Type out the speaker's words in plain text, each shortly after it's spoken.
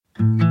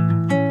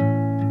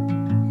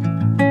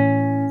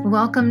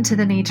Welcome to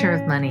The Nature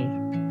of Money.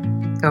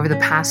 Over the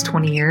past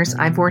 20 years,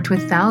 I've worked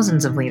with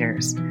thousands of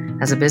leaders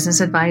as a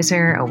business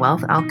advisor, a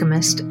wealth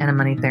alchemist, and a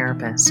money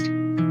therapist.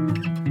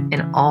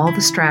 And all the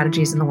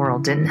strategies in the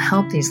world didn't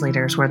help these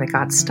leaders where they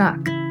got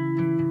stuck.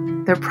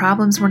 Their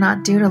problems were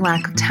not due to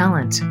lack of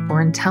talent or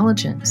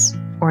intelligence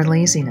or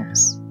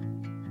laziness.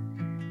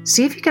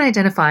 See if you can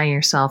identify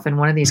yourself in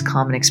one of these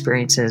common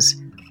experiences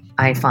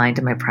I find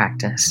in my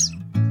practice.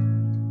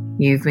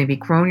 You've maybe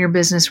grown your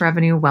business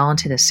revenue well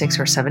into the 6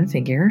 or 7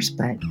 figures,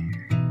 but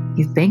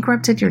you've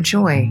bankrupted your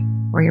joy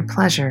or your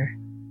pleasure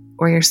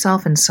or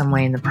yourself in some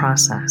way in the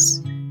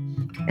process.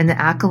 And the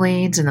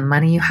accolades and the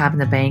money you have in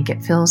the bank,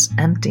 it feels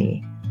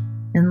empty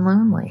and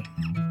lonely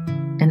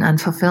and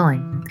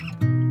unfulfilling.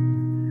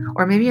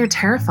 Or maybe you're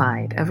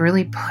terrified of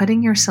really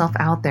putting yourself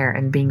out there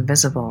and being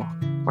visible.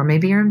 Or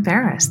maybe you're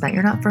embarrassed that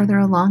you're not further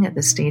along at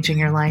this stage in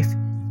your life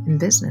in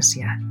business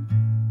yet.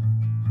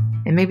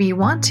 And maybe you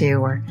want to,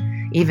 or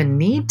even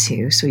need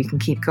to, so you can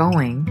keep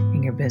going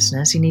in your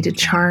business. You need to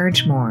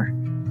charge more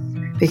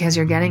because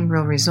you're getting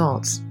real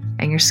results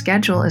and your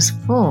schedule is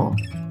full,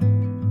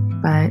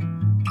 but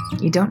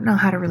you don't know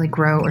how to really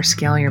grow or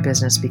scale your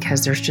business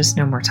because there's just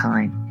no more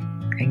time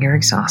and you're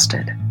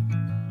exhausted.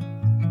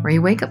 Or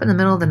you wake up in the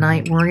middle of the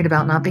night worried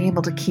about not being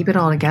able to keep it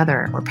all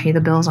together or pay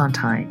the bills on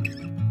time.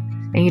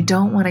 And you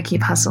don't want to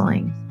keep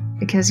hustling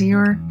because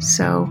you're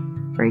so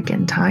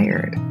freaking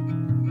tired.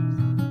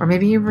 Or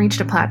maybe you've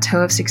reached a plateau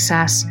of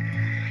success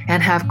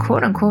and have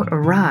quote unquote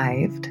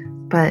arrived,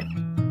 but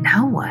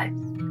now what?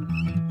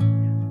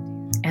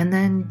 And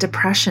then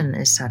depression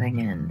is setting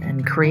in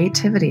and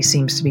creativity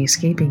seems to be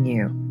escaping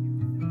you.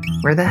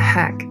 Where the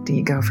heck do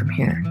you go from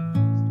here?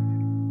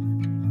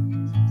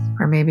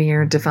 Or maybe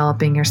you're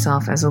developing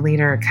yourself as a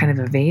leader kind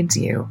of evades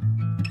you.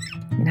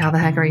 And how the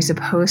heck are you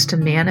supposed to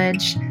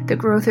manage the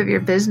growth of your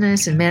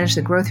business and manage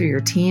the growth of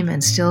your team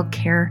and still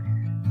care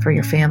for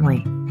your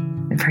family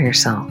and for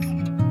yourself?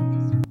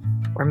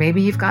 Or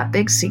maybe you've got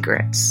big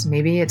secrets.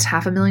 Maybe it's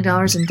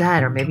 $500,000 in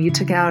debt, or maybe you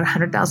took out a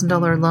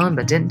 $100,000 loan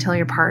but didn't tell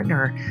your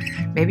partner.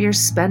 Maybe you're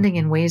spending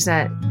in ways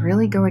that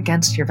really go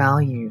against your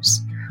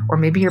values. Or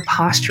maybe you're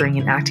posturing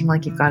and acting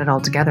like you've got it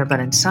all together, but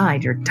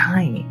inside you're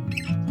dying.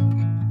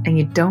 And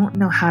you don't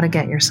know how to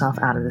get yourself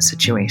out of the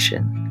situation.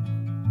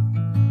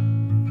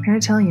 I'm here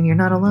to tell you, you're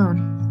not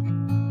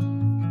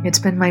alone. It's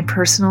been my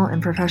personal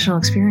and professional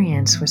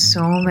experience with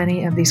so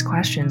many of these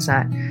questions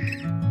that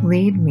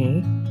lead me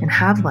and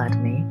have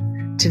led me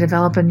to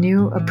develop a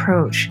new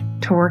approach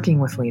to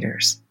working with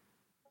leaders.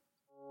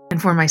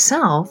 And for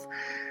myself,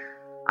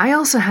 I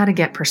also had to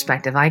get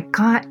perspective. I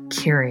got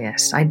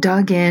curious. I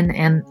dug in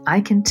and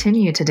I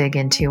continue to dig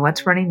into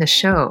what's running the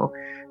show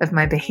of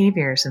my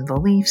behaviors and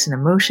beliefs and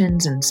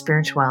emotions and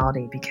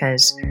spirituality,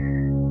 because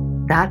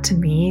that to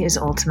me is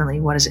ultimately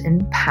what is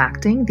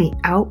impacting the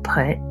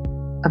output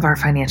of our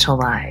financial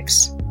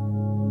lives.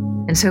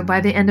 And so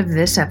by the end of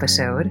this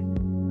episode,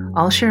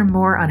 I'll share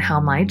more on how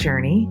my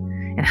journey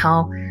and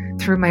how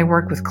through my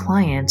work with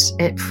clients,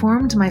 it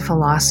formed my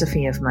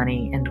philosophy of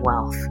money and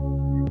wealth,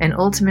 and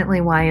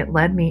ultimately why it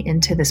led me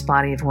into this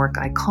body of work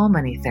I call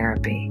money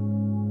therapy.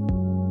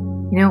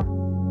 You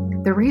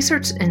know, the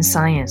research in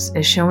science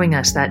is showing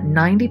us that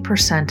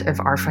 90% of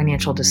our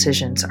financial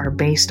decisions are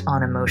based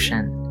on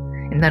emotion,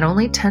 and that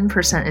only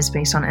 10% is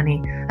based on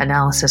any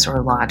analysis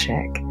or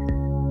logic.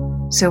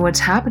 So what's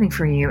happening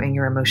for you in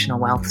your emotional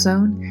wealth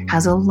zone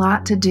has a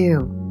lot to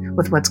do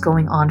with what's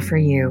going on for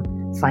you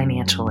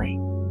financially.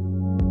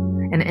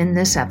 And in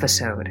this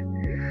episode,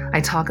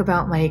 I talk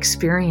about my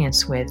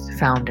experience with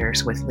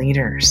founders, with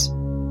leaders,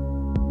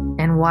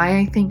 and why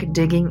I think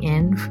digging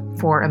in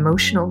for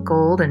emotional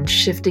gold and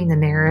shifting the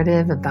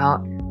narrative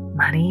about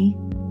money,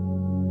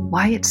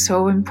 why it's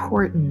so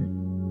important,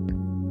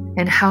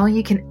 and how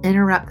you can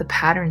interrupt the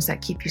patterns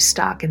that keep you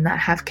stuck and that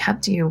have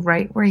kept you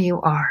right where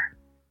you are.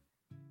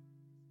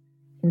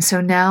 And so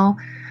now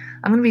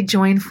I'm going to be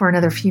joined for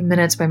another few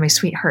minutes by my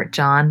sweetheart,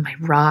 John, my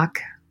rock,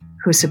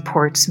 who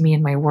supports me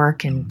in my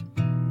work and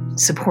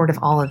support of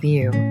all of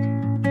you.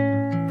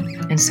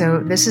 And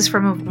so this is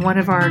from one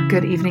of our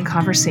good evening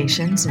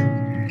conversations,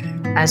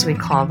 and as we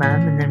call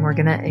them, and then we're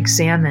going to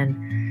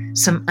examine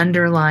some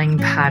underlying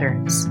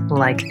patterns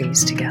like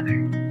these together.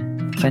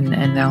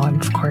 And now I'm,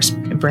 of course,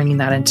 bringing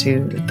that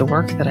into the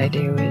work that I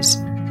do is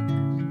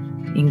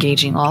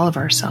engaging all of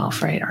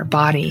ourself, right? Our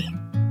body,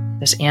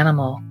 this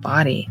animal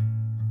body,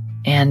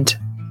 and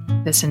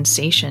the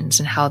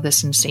sensations, and how the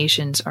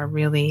sensations are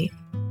really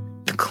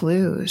the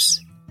clues,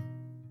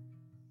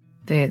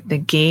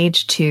 the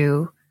gauge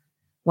to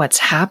what's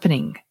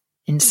happening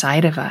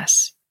inside of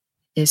us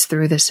is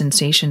through the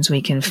sensations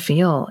we can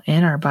feel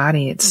in our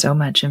body. It's so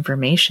much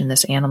information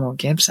this animal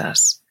gives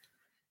us.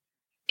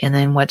 And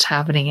then what's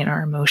happening in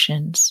our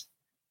emotions,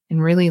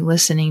 and really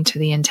listening to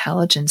the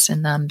intelligence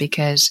in them,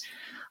 because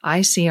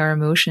I see our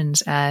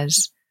emotions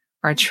as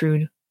our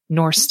true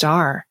North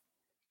Star,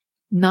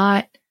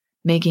 not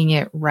making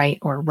it right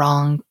or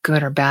wrong,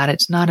 good or bad.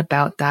 It's not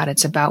about that.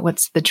 It's about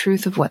what's the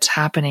truth of what's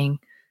happening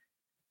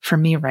for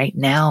me right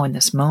now in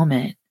this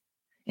moment.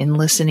 in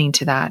listening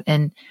to that.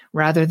 And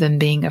rather than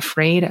being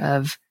afraid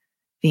of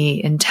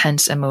the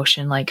intense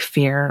emotion like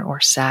fear or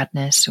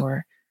sadness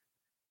or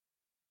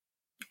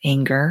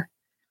anger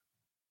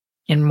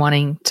and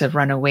wanting to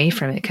run away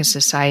from it because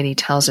society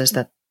tells us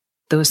that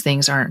those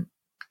things aren't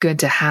good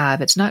to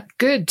have. It's not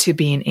good to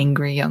be an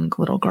angry young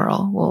little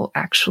girl. Well,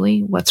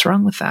 actually, what's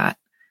wrong with that?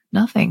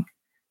 Nothing.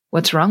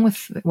 What's wrong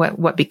with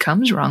what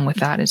becomes wrong with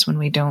that is when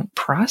we don't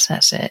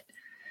process it,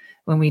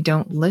 when we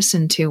don't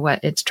listen to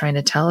what it's trying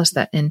to tell us,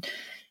 that and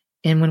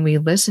when we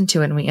listen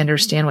to it and we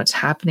understand what's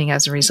happening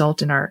as a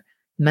result in our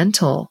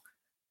mental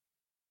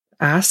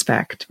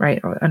aspect,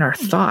 right? And our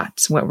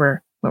thoughts, what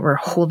we're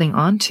holding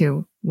on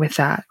to with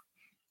that.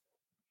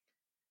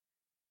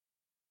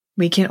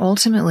 We can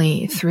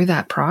ultimately, through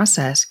that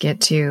process,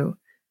 get to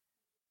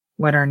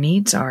what our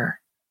needs are.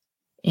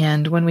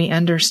 And when we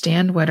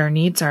understand what our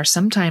needs are,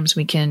 sometimes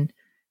we can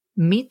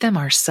meet them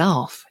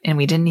ourselves and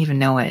we didn't even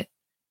know it.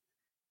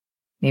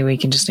 Maybe we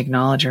can just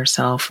acknowledge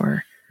ourselves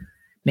or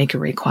make a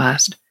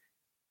request.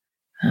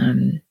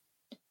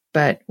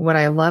 But what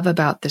I love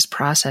about this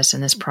process,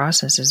 and this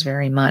process is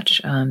very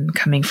much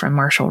coming from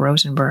Marshall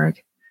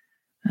Rosenberg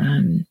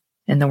and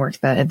the work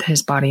that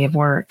his body of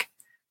work.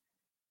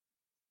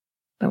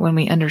 But when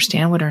we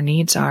understand what our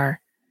needs are,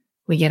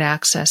 we get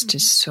access to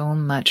so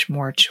much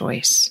more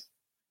choice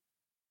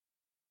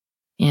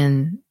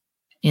in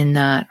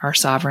that our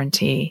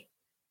sovereignty,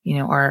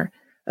 our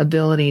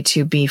ability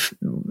to be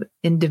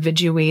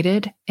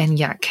individuated and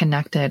yet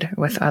connected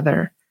with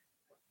other.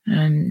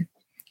 And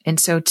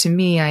so to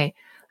me,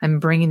 I'm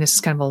bringing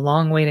this kind of a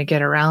long way to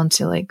get around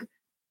to like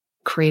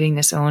creating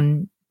this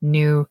own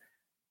new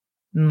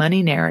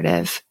money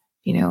narrative,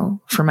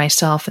 for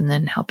myself and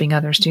then helping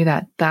others do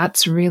that.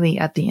 That's really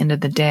at the end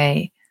of the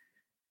day,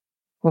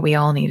 what we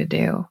all need to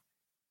do.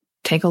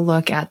 Take a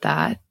look at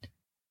that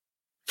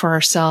for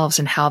ourselves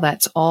and how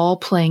that's all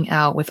playing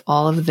out with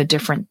all of the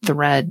different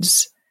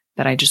threads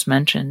that I just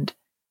mentioned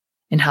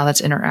and how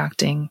that's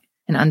interacting,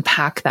 and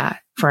unpack that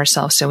for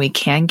ourselves so we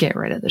can get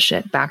rid of the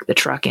shit, back the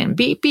truck in,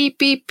 beep, beep,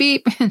 beep,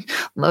 beep,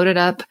 load it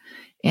up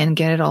and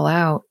get it all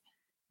out,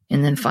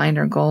 and then find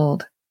our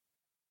gold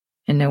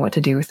and know what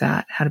to do with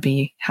that, how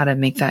to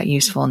make that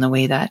useful in the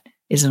way that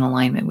is in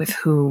alignment with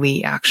who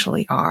we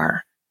actually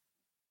are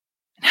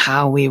and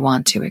how we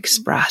want to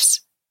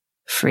express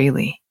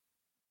freely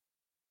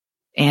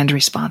and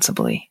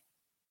responsibly.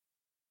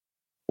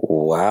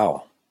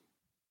 Wow.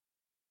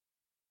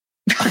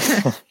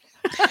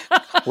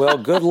 Well,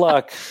 good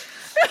luck.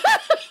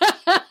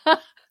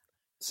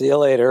 See you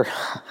later.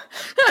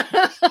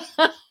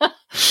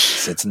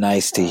 It's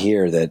nice to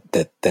hear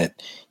that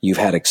you've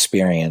had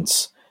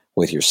experience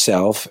with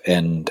yourself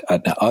and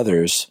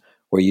others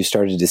where you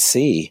started to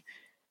see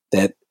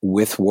that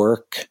with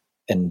work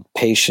and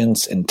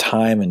patience and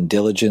time and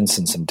diligence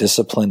and some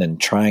discipline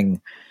and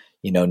trying,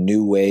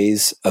 new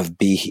ways of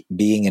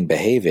being and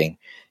behaving,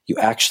 you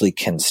actually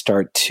can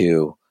start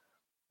to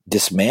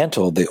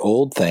dismantle the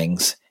old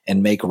things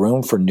and make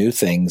room for new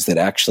things that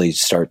actually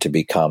start to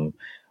become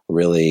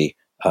really,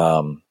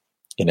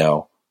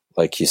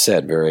 like you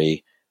said,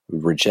 very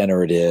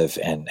regenerative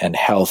and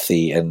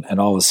healthy. And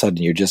all of a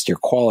sudden your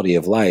quality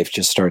of life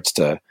just starts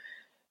to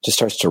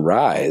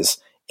rise.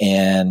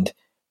 And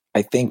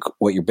I think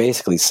what you're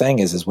basically saying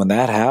is when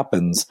that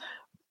happens,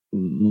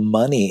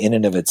 money in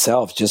and of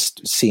itself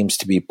just seems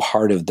to be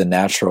part of the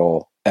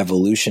natural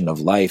evolution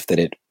of life, that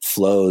it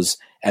flows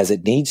as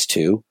it needs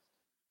to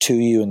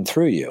you and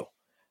through you.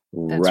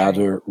 That's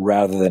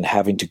rather than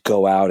having to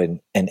go out and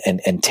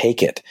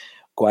take it,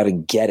 go out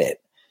and get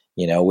it,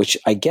 which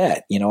I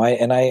get, I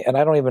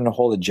don't even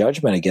hold a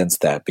judgment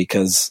against that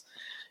because,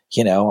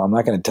 I'm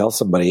not going to tell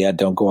somebody,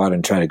 don't go out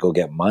and try to go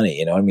get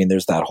money.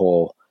 There's that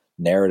whole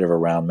narrative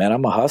around, man,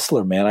 I'm a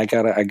hustler, man. I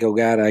gotta go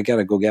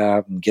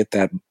out and get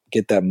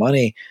that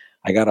money.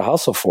 I gotta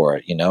hustle for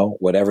it,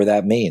 whatever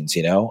that means,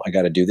 I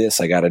gotta do this,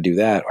 I gotta do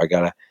that,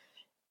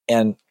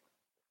 and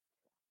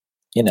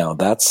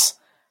that's,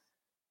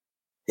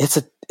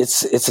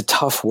 it's a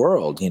tough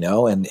world,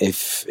 and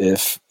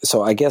if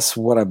so, I guess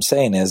what I'm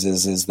saying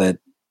is that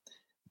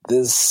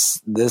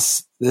this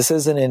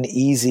isn't an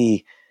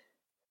easy,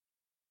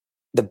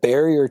 the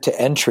barrier to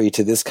entry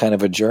to this kind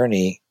of a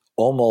journey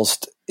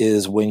almost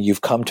is when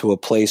you've come to a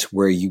place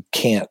where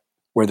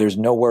where there's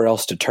nowhere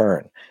else to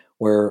turn,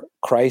 where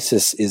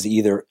crisis is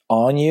either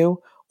on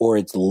you or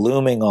it's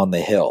looming on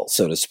the hill,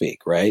 so to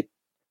speak, right?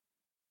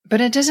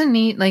 But it doesn't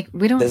need,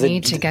 we don't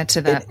need to get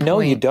to that point. No,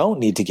 you don't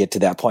need to get to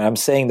that point. I'm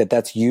saying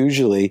that's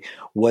usually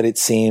what it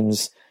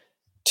seems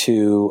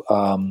to,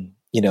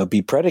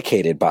 be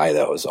predicated by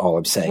those, all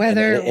I'm saying.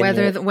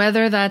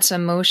 Whether that's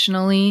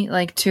emotionally,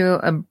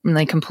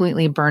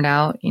 completely burnt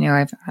out.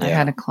 I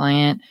had a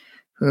client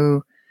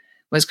who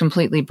was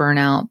completely burnt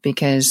out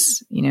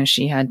because,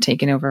 she had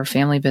taken over a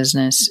family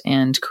business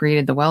and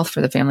created the wealth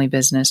for the family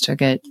business,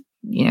 took it,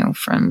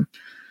 from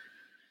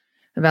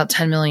about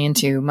 10 million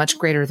to much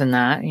greater than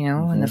that,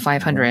 in the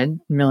 500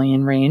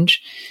 million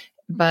range.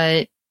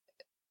 But,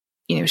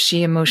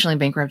 she emotionally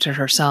bankrupted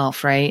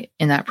herself, right,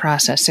 in that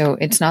process. So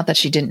it's not that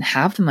she didn't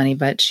have the money,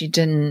 but she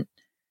didn't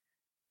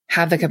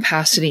have the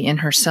capacity in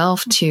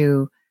herself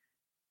to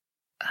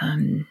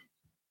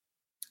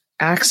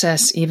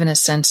access even a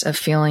sense of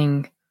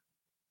feeling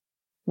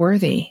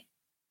worthy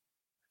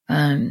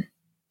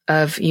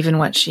of even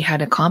what she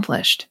had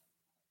accomplished,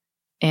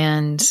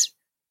 and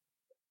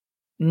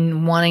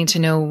wanting to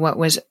know what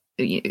was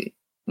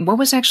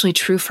actually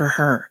true for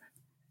her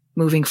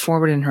moving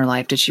forward in her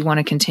life. Did she want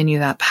to continue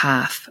that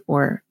path,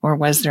 or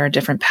was there a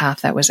different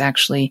path that was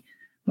actually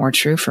more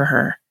true for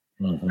her?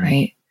 Mm-hmm.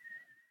 Right.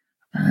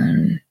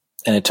 And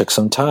it took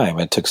some time.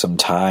 It took some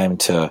time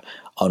to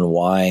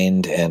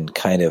unwind and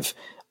kind of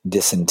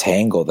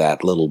disentangle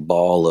that little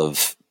ball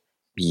of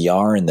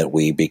yarn that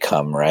we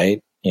become,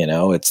 right?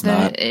 It's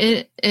not.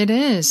 It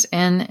is.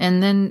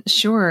 And then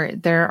sure,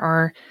 there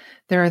are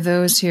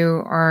those who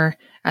are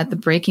at the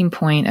breaking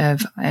point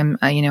of,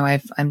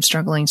 I'm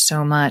struggling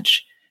so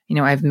much.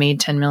 I've made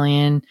 10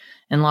 million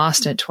and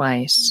lost it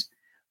twice.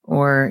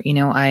 Or,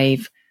 I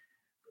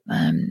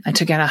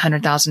took out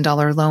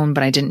 $100,000 loan,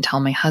 but I didn't tell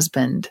my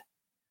husband.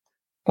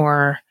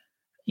 Or,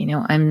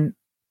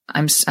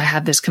 I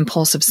have this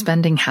compulsive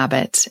spending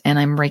habit and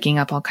I'm raking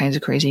up all kinds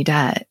of crazy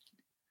debt.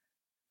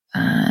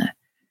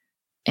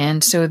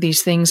 And so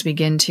these things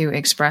begin to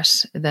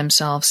express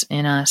themselves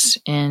in us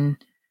in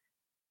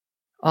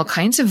all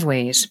kinds of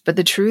ways. But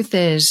the truth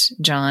is,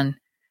 John,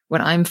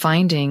 what I'm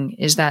finding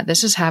is that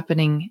this is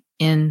happening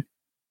in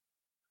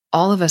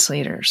all of us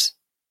leaders.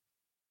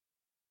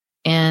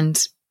 And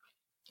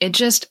it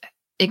just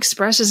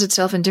expresses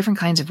itself in different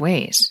kinds of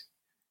ways.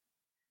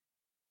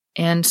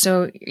 And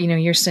so,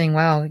 you're saying,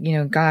 wow,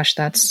 gosh,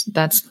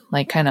 that's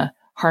like kind of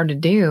hard to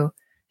do.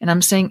 And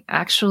I'm saying,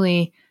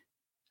 actually,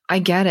 I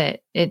get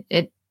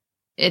it.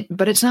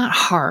 But it's not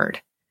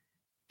hard.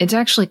 It's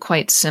actually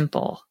quite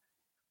simple.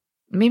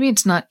 Maybe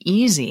it's not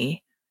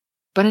easy,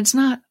 but it's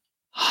not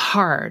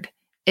hard.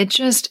 It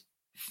just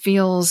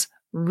feels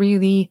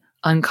really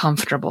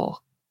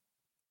uncomfortable.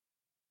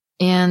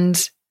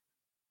 And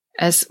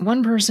as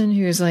one person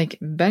who's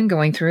been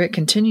going through it,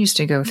 continues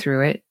to go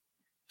through it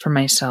for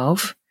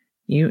myself,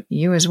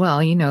 you as well,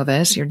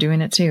 this, you're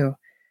doing it too.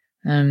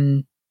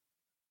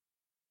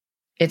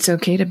 It's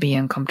okay to be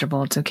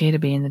uncomfortable. It's okay to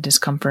be in the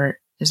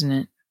discomfort, isn't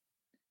it?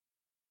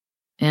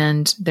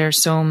 And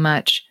there's so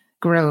much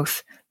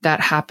growth that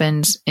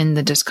happens in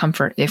the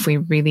discomfort if we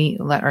really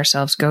let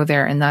ourselves go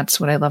there. And that's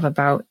what I love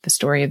about the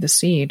story of the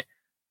seed.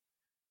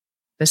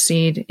 The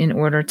seed, in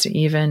order to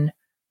even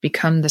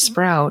become the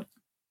sprout,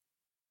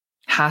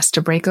 has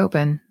to break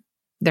open.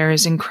 There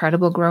is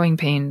incredible growing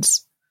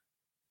pains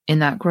in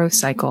that growth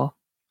cycle.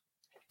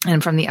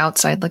 And from the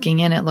outside looking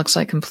in, it looks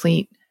like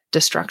complete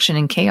destruction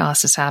and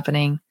chaos is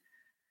happening.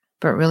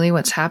 But really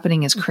what's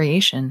happening is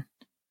creation.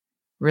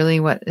 Really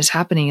what is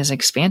happening is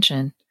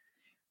expansion.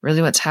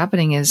 Really what's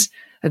happening is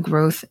a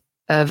growth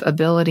of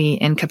ability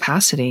and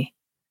capacity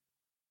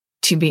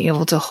to be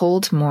able to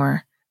hold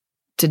more,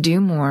 to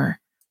do more,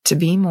 to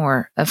be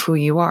more of who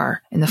you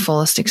are in the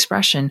fullest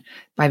expression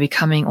by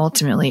becoming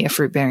ultimately a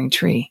fruit-bearing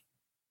tree.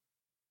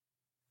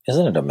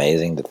 Isn't it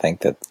amazing to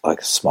think that a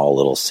small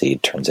little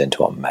seed turns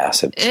into a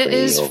massive tree? It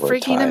is over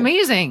freaking time?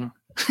 Amazing.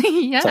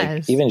 Yes.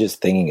 It's even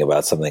just thinking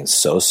about something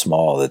so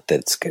small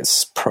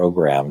that's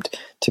programmed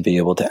to be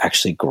able to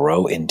actually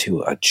grow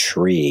into a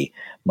tree,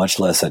 much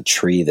less a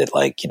tree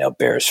that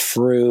bears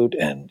fruit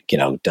and,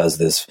 does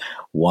this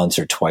once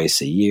or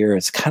twice a year.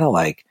 It's kind of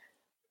like,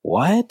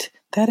 what?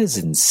 That is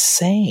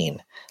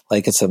insane.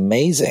 It's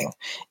amazing.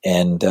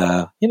 And,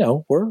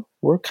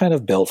 we're kind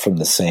of built from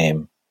the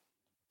same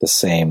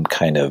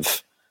kind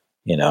of,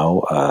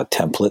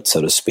 template,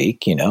 so to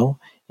speak, even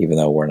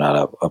though we're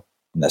not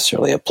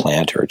necessarily a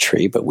plant or a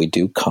tree, but we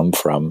do come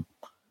from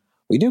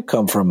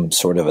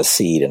sort of a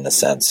seed in a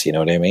sense. You know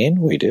what I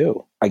mean? We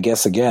do. I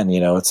guess, again,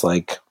 it's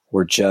like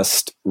we're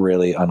just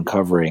really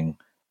uncovering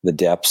the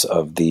depths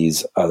of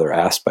these other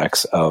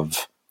aspects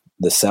of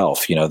the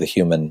self, the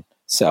human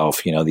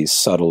self, these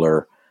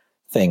subtler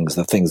things,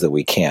 the things that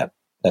we can't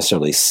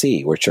necessarily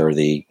see, which are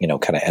the,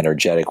 kind of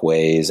energetic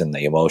ways and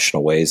the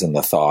emotional ways and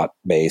the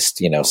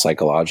thought-based,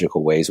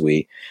 psychological ways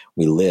we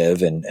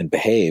live and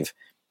behave.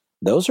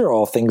 Those are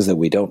all things that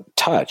we don't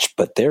touch,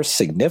 but they're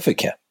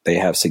significant. They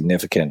have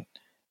significant,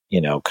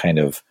 kind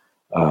of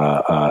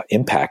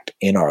impact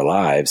in our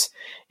lives.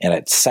 And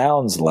it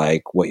sounds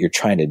like what you're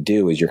trying to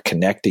do is you're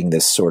connecting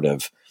this sort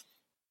of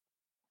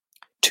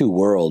two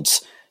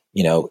worlds,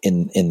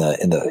 in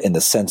the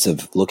sense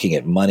of looking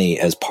at money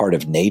as part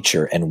of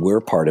nature, and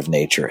we're part of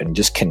nature, and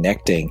just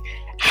connecting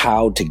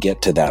how to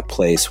get to that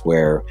place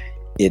where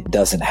it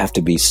doesn't have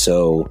to be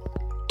so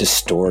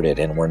distorted,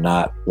 and we're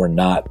not.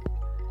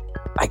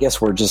 I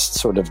guess we're just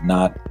sort of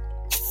not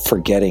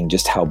forgetting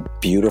just how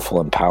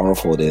beautiful and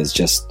powerful it is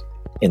just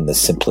in the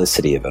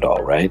simplicity of it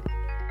all, right?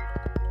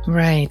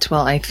 Right.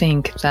 Well, I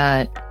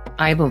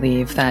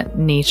believe that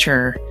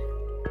nature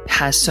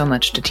has so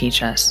much to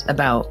teach us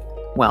about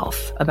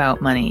wealth,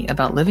 about money,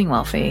 about living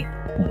wealthy,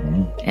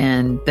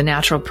 and the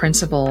natural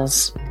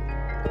principles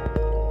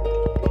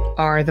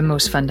are the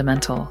most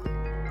fundamental.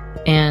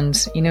 And,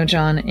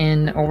 John,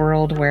 in a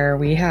world where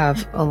we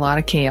have a lot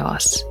of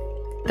chaos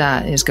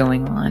that is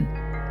going on,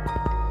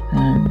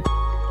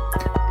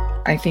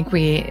 I think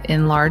we,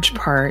 in large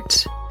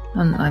part,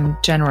 I'm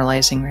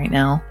generalizing right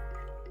now,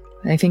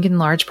 I think in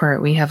large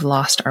part we have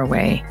lost our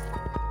way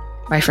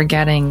by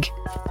forgetting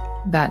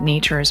that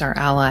nature is our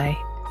ally,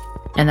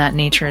 and that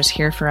nature is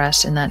here for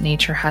us, and that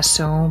nature has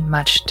so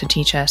much to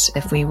teach us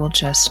if we will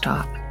just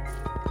stop,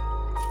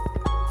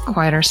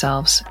 quiet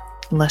ourselves,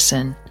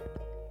 listen,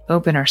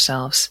 open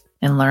ourselves,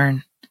 and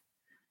learn.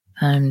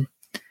 And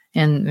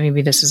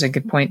maybe this is a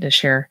good point to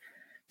share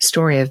the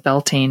story of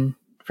Beltane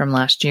from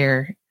last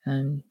year.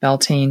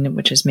 Beltane,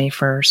 which is May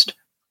 1st,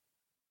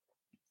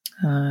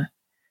 I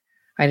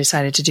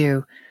decided to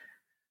do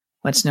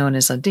what's known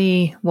as a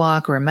day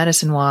walk or a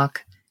medicine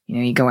walk.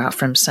 You go out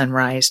from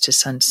sunrise to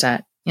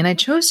sunset. And I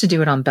chose to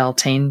do it on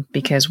Beltane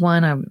because,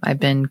 one, I've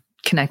been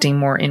connecting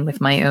more in with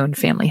my own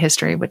family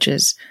history, which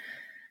is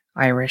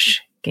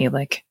Irish,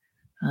 Gaelic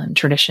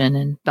tradition.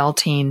 And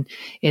Beltane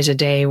is a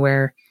day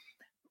where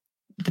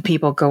the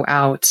people go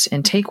out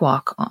and take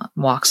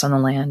walks on the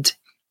land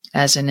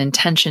as an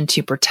intention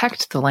to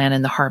protect the land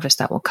and the harvest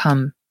that will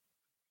come.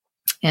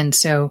 And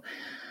so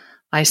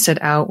I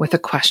set out with a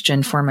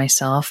question for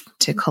myself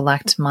to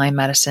collect my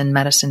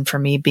medicine for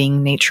me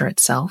being nature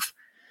itself.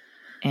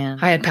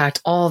 And I had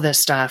packed all this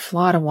stuff, a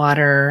lot of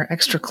water,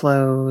 extra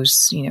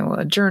clothes,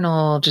 a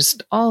journal,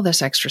 just all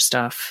this extra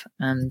stuff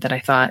that I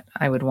thought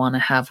I would want to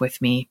have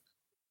with me.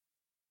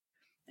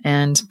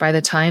 And by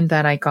the time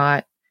that I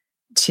got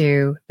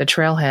to the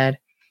trailhead,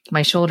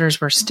 my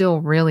shoulders were still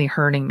really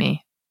hurting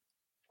me.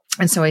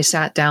 And so I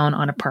sat down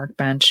on a park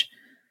bench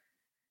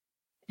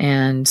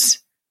and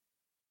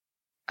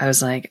I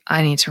was like,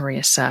 I need to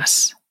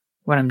reassess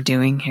what I'm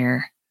doing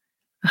here.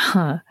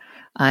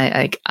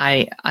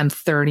 I'm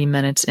 30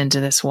 minutes into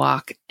this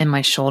walk and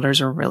my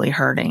shoulders are really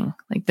hurting.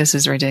 Like, this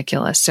is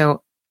ridiculous.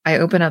 So I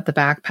open up the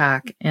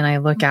backpack and I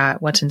look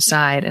at what's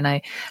inside and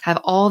I have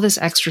all this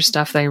extra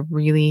stuff that I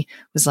really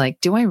was like,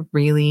 do I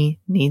really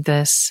need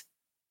this?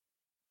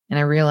 And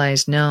I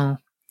realized, no,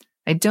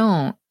 I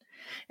don't.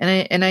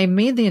 And I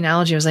made the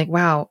analogy. I was like,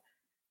 wow,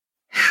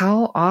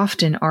 how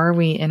often are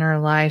we in our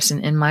lives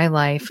and in my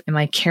life, am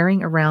I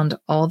carrying around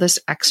all this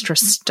extra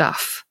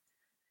stuff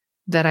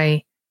that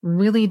I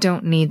really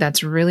don't need,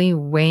 that's really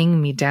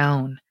weighing me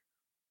down?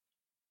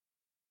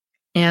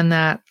 And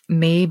that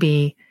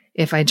maybe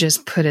if I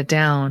just put it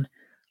down,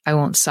 I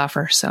won't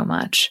suffer so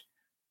much.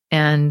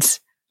 And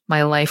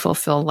my life will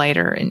feel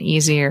lighter and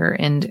easier.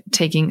 And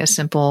taking a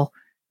simple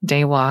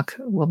day walk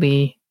will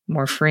be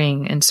more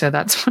freeing. And so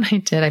that's what I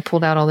did. I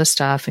pulled out all this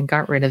stuff and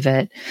got rid of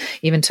it.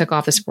 Even took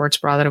off the sports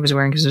bra that I was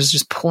wearing because it was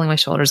just pulling my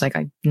shoulders. Like,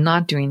 I'm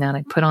not doing that.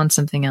 I put on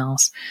something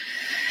else.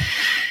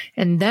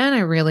 And then I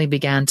really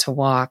began to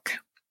walk.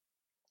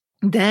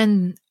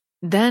 Then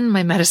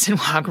my medicine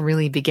walk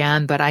really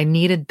began, but I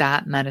needed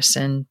that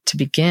medicine to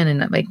begin.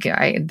 And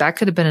that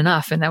could have been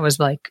enough. And that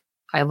was like,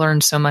 I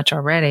learned so much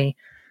already.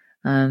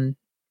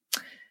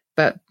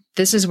 But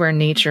this is where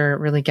nature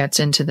really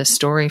gets into the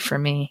story for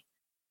me.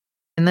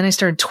 And then I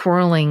started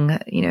twirling,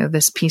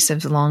 this piece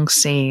of long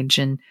sage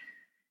and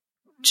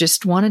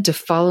just wanted to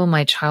follow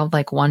my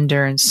childlike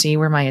wonder and see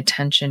where my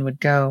attention would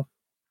go.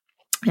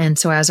 And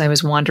so as I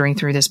was wandering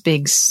through this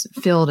big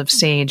field of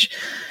sage,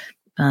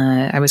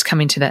 I was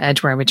coming to the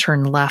edge where I would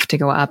turn left to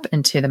go up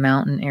into the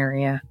mountain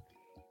area.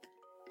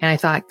 And I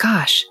thought,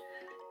 gosh,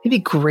 it'd be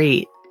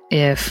great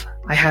if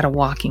I had a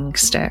walking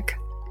stick.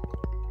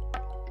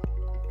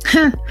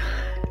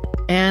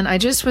 And I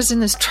just was in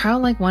this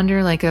childlike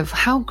wonder, like, of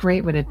how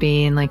great would it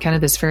be, and like kind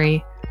of this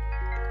very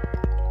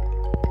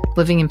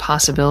living in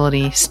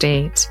possibility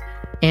state.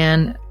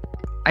 And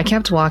I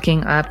kept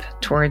walking up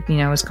toward,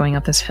 I was going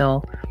up this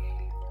hill.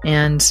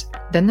 And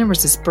then there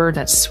was this bird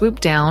that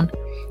swooped down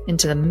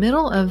into the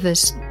middle of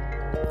this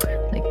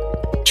like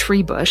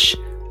tree bush,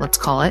 let's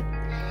call it,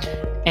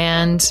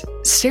 and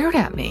stared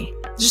at me.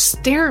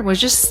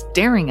 Was just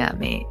staring at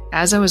me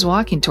as I was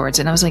walking towards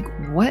it. And I was like,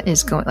 what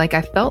is going, like,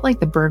 I felt like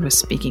the bird was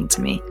speaking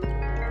to me.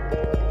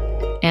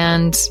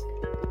 And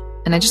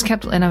I just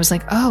kept, and I was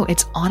like, oh,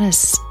 it's on a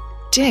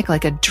stick,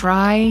 like a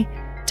dry,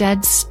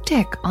 dead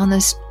stick on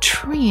this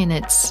tree, and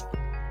it's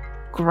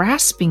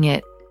grasping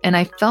it. And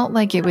I felt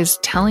like it was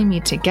telling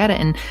me to get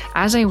it. And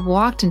as I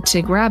walked in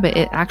to grab it,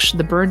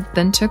 the bird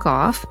then took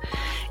off.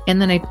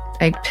 And then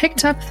I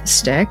picked up the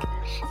stick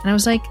and I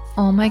was like,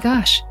 oh my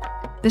gosh,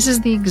 this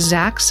is the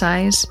exact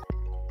size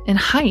and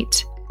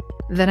height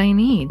that I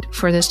need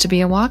for this to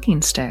be a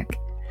walking stick.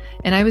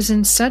 And I was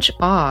in such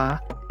awe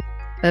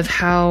of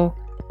how,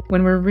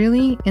 when we're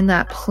really in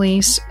that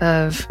place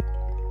of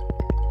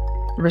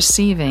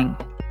receiving,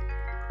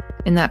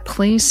 in that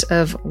place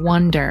of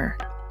wonder,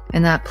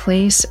 in that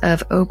place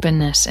of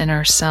openness in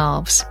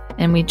ourselves,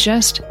 and we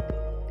just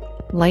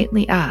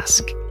lightly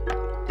ask,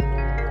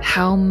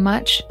 how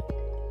much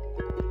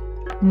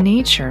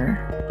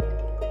nature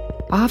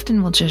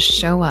often will just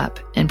show up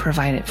and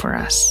provide it for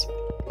us.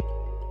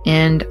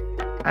 And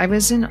I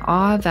was in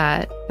awe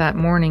that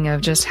morning of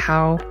just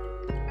how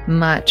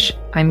much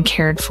I'm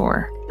cared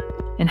for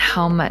and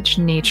how much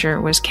nature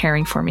was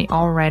caring for me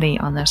already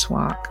on this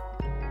walk.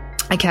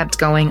 I kept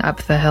going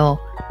up the hill,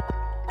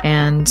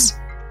 and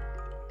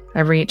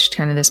I reached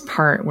kind of this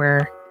part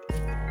where,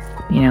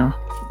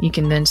 you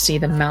can then see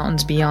the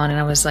mountains beyond. And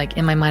I was like,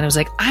 in my mind, I was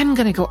like, I'm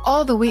going to go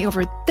all the way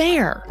over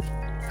there.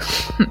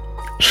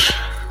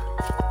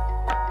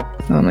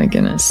 Oh my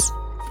goodness.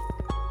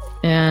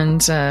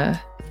 And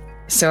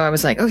so I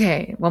was like,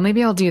 okay, well,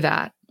 maybe I'll do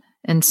that.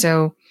 And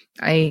so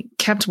I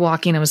kept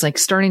walking. I was like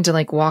starting to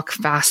like walk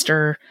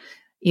faster,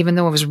 even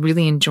though I was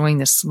really enjoying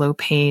this slow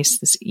pace,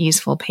 this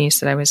easeful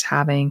pace that I was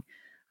having.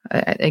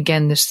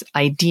 Again, this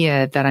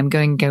idea that I'm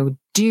going to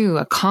go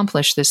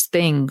accomplish this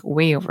thing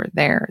way over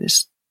there,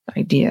 this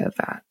idea of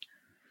that.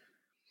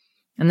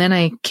 And then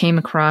I came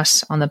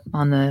across on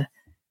the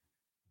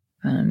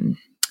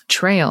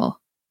trail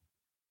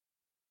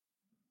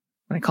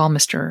what I call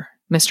Mr.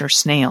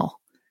 Snail.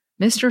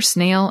 Mr.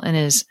 Snail and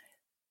his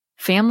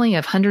family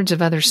of hundreds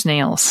of other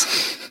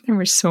snails. There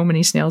were so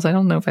many snails. I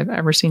don't know if I've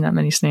ever seen that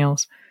many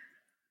snails.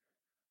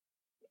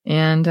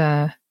 And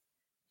I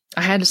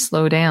had to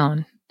slow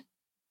down.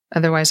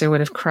 Otherwise, I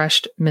would have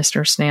crushed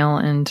Mr. Snail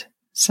and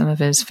some of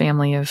his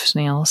family of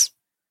snails.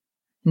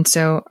 And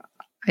so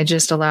I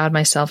just allowed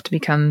myself to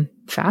become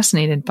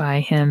fascinated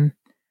by him.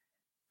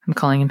 I'm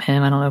calling him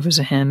him. I don't know if it was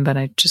a him, but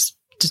I just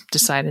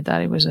decided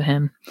that it was a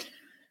him.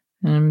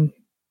 And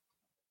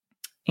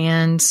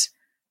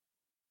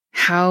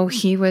how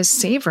he was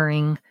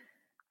savoring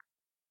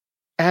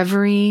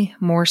every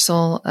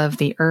morsel of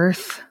the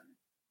earth,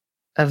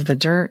 of the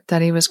dirt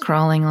that he was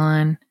crawling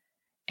on,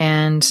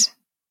 and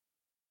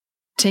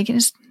taking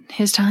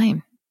his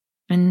time.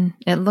 And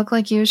it looked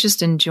like he was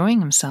just enjoying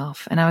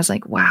himself. And I was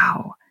like,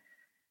 wow.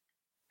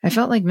 I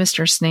felt like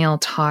Mr. Snail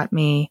taught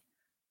me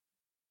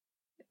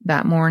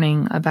that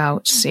morning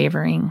about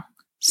savoring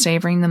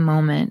the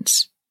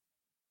moment.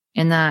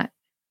 And that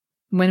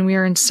when we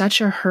are in such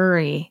a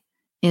hurry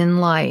in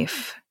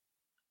life,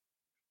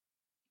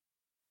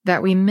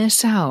 that we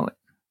miss out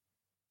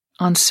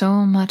on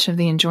so much of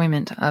the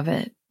enjoyment of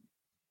it.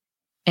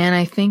 And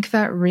I think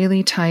that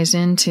really ties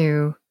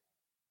into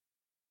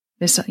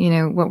this,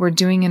 what we're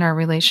doing in our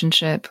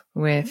relationship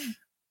with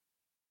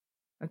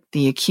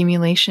the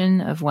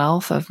accumulation of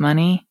wealth, of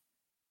money.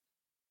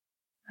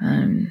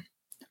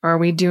 Are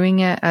we doing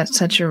it at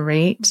such a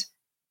rate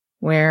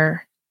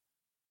where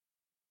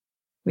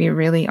we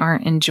really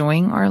aren't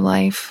enjoying our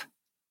life?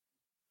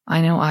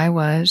 I know I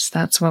was.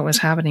 That's what was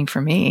happening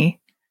for me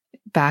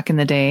back in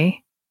the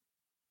day.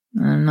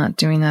 I'm not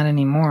doing that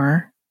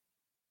anymore.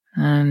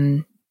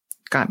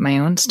 Got my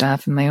own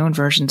stuff and my own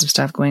versions of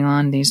stuff going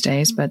on these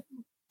days, but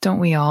don't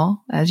we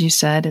all? As you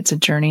said, it's a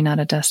journey, not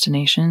a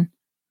destination.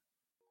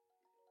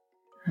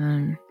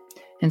 And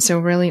so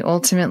really,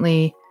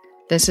 ultimately,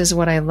 this is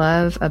what I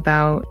love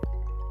about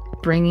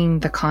bringing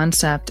the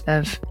concept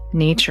of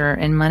nature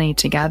and money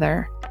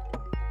together,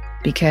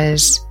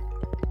 because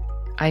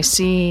I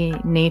see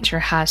nature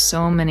has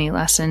so many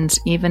lessons,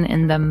 even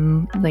in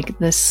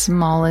the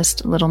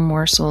smallest little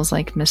morsels,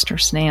 like Mr.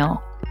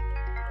 Snail.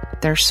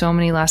 There's so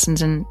many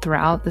lessons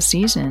throughout the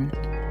season.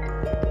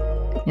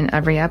 In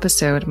every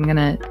episode,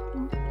 I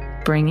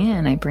bring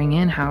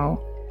in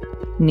how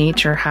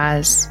nature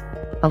has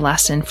a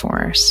lesson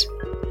for us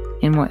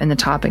in the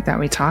topic that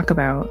we talk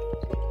about.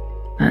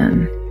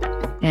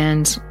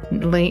 And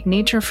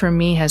nature for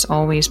me has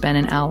always been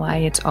an ally.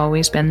 It's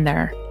always been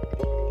there.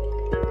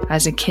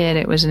 As a kid,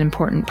 it was an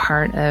important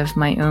part of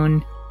my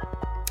own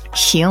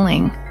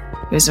healing.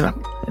 It was an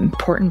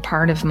important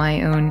part of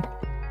my own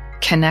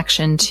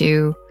connection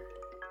to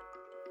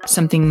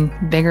something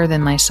bigger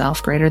than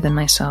myself, greater than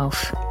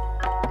myself,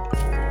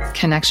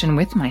 connection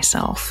with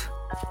myself.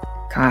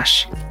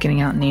 Gosh,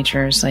 getting out in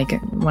nature is like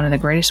one of the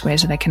greatest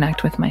ways that I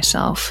connect with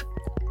myself.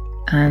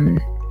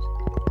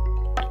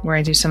 Where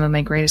I do some of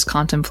my greatest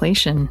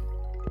contemplation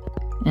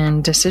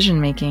and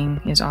decision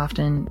making is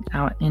often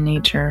out in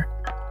nature.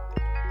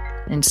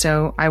 And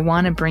so I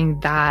want to bring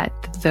that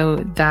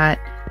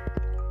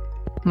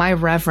my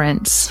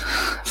reverence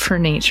for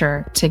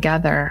nature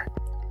together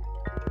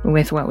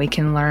with what we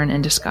can learn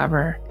and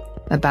discover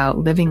about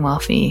living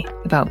wealthy,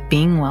 about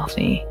being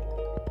wealthy,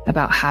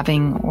 about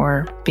having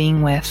or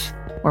being with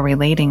or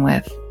relating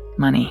with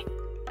money.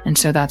 And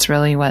so that's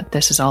really what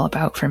this is all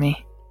about for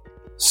me.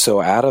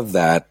 So out of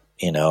that,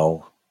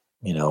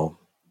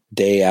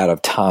 day out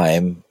of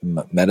time,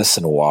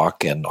 medicine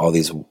walk, and all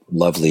these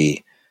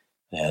lovely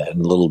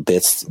little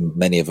bits,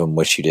 many of them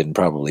which you didn't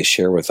probably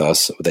share with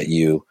us, that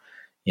you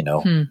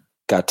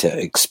got to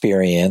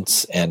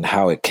experience, and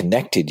how it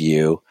connected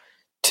you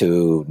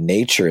to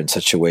nature in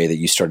such a way that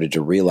you started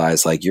to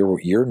realize, like,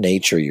 you're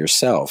nature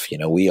yourself.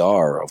 We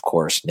are, of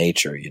course,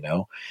 nature.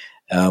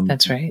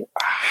 That's right.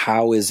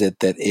 How is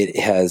it that it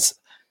has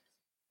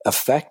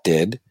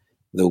affected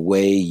the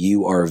way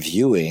you are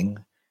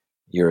viewing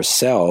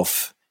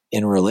yourself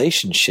in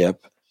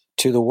relationship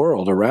to the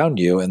world around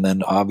you? And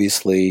then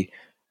obviously,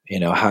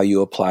 how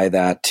you apply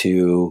that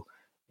to,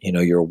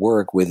 your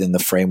work within the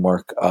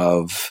framework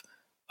of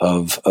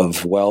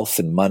of wealth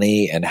and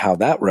money and how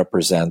that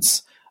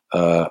represents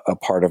a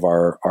part of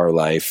our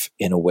life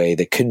in a way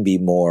that couldn't be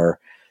more,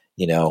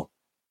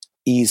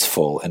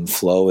 easeful and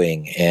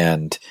flowing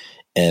and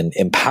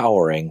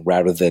empowering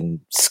rather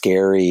than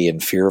scary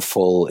and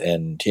fearful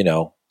and,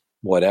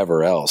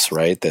 whatever else,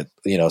 right? That,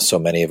 so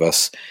many of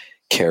us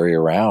carry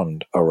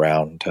around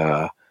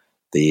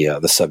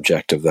the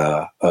subject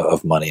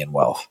of money and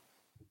wealth.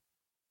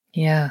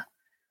 Yeah.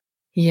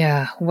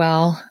 Yeah.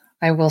 Well,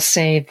 I will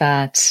say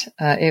that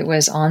it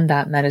was on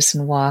that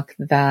medicine walk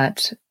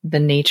that the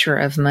nature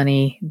of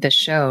money, the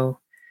show,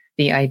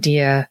 the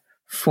idea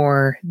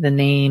for the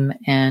name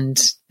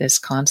and this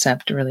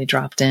concept really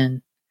dropped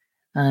in.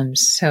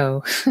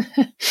 So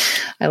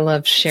I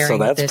love sharing. So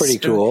that's pretty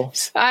cool.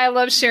 I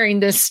love sharing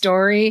this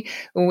story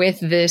with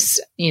this,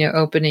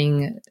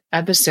 opening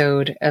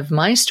episode of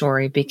my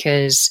story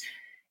because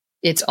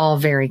it's all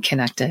very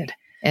connected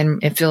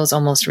and it feels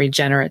almost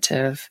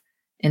regenerative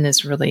in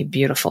this really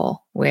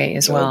beautiful way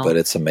as well. But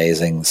it's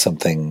amazing,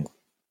 something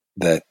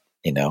that,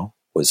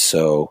 was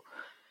so,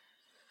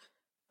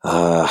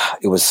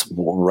 it was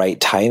right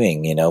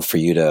timing, for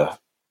you to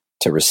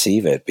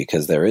receive it,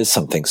 because there is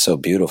something so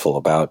beautiful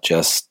about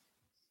just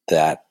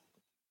that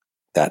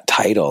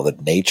title, the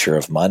nature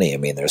of money. I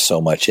mean, there's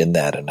so much in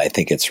that. And I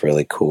think it's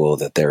really cool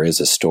that there is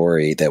a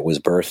story that was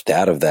birthed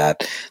out of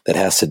that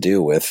has to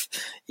do with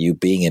you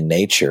being in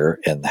nature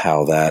and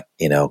how that,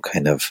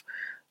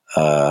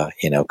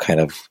 kind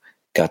of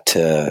got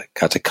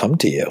to come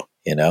to you,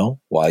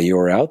 while you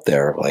were out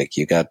there. Like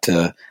you got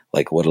to,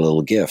 like, what a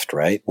little gift,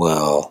 right?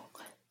 Well,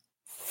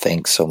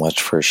 thanks so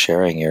much for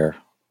sharing your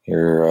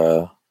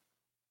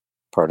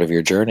part of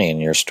your journey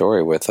and your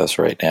story with us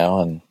right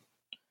now. And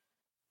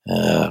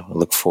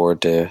look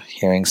forward to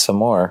hearing some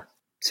more.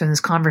 So in this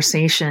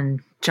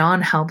conversation,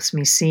 John helps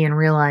me see and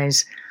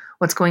realize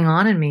what's going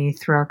on in me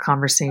through our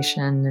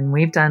conversation. And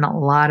we've done a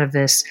lot of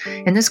this.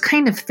 And this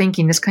kind of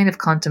thinking, this kind of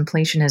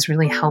contemplation has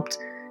really helped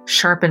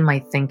sharpen my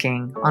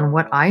thinking on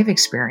what I've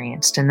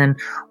experienced and then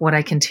what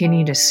I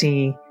continue to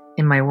see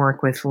in my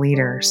work with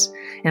leaders.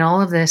 And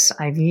all of this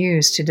I've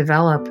used to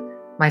develop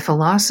my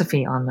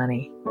philosophy on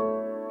money.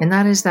 And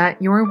that is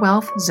that your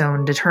wealth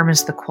zone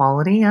determines the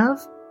quality of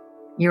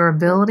your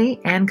ability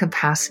and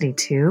capacity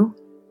to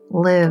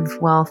live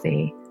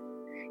wealthy.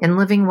 And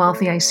living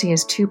wealthy I see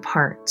as two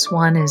parts.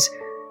 One is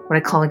what I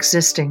call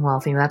existing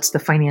wealthy. That's the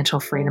financial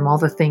freedom, all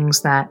the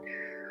things that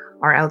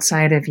are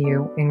outside of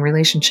you in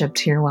relationship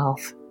to your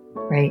wealth,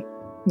 right?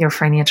 Your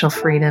financial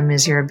freedom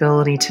is your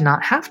ability to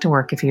not have to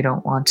work if you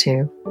don't want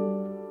to.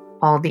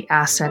 All the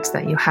assets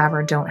that you have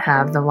or don't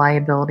have, the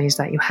liabilities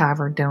that you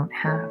have or don't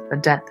have, the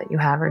debt that you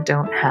have or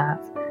don't have,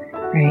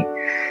 right?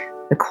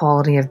 The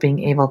quality of being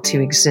able to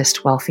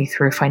exist wealthy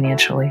through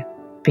financially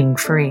being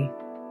free.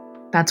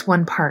 That's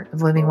one part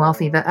of living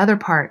wealthy. The other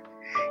part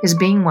is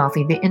being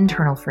wealthy, the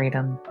internal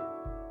freedom.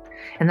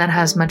 And that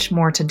has much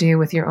more to do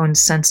with your own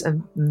sense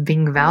of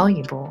being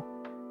valuable,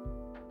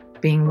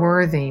 being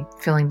worthy,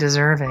 feeling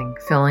deserving,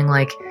 feeling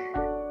like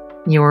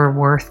you're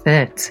worth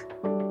it,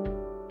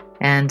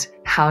 and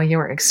how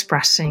you're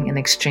expressing and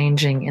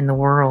exchanging in the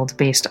world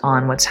based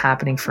on what's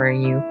happening for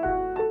you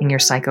in your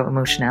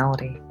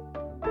psycho-emotionality.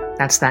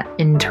 That's that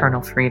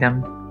internal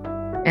freedom.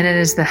 And it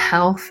is the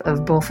health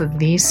of both of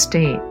these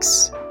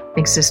states,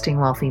 existing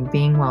wealthy,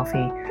 being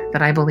wealthy,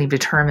 that I believe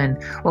determine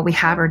what we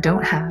have or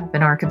don't have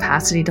and our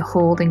capacity to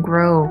hold and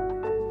grow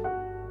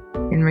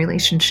in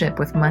relationship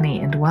with money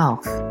and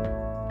wealth.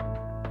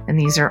 And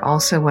these are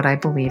also what I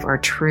believe are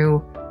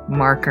true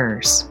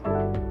markers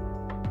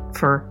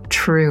for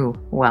true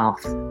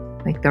wealth,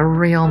 like the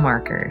real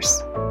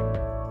markers.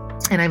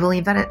 And I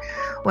believe that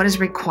what is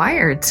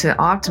required to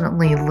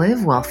optimally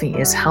live wealthy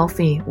is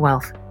healthy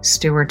wealth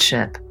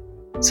stewardship.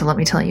 So let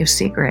me tell you a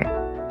secret.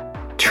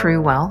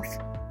 True wealth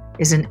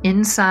is an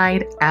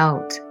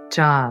inside-out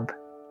job,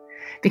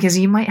 because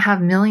you might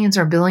have millions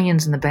or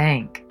billions in the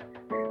bank,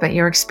 but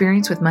your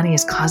experience with money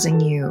is causing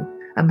you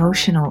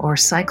emotional or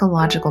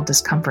psychological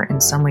discomfort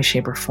in some way,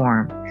 shape, or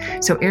form.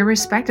 So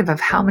irrespective of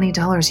how many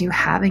dollars you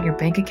have in your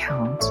bank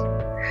account,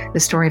 the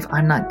story of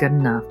I'm not good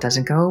enough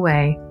doesn't go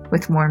away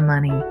with more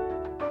money.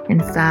 In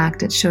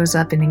fact, it shows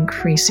up in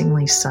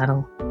increasingly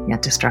subtle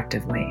yet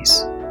destructive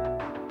ways.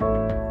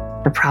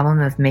 The problem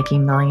of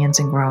making millions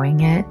and growing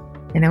it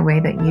in a way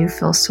that you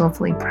feel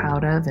soulfully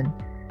proud of and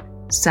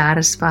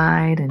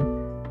satisfied, and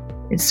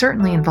it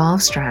certainly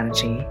involves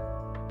strategy.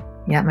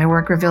 Yet my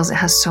work reveals it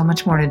has so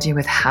much more to do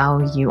with how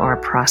you are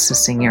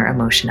processing your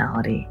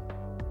emotionality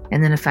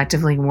and then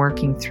effectively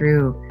working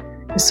through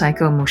the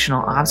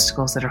psycho-emotional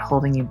obstacles that are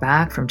holding you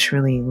back from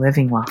truly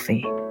living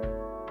wealthy.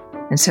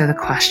 And so the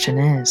question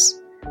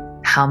is,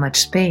 how much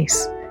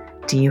space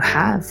do you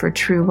have for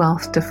true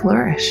wealth to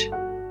flourish?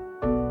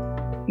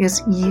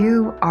 Because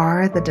you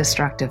are the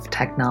destructive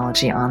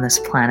technology on this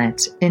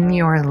planet in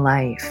your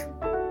life.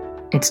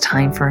 It's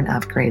time for an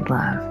upgrade,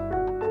 love.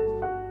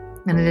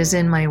 And it is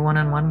in my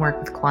one-on-one work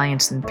with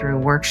clients and through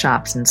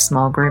workshops and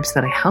small groups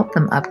that I help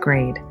them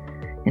upgrade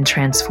and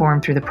transform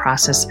through the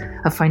process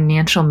of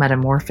financial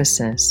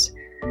metamorphosis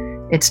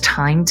It's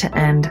time to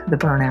end the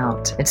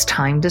burnout. It's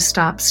time to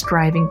stop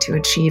striving to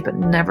achieve but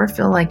never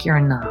feel like you're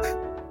enough.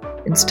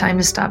 It's time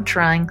to stop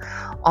trying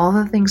all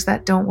the things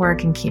that don't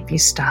work and keep you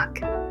stuck.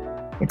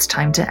 It's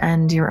time to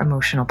end your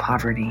emotional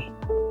poverty.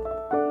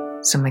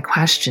 So my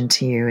question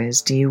to you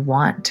is, do you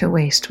want to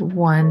waste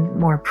one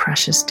more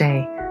precious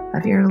day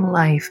of your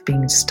life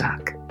being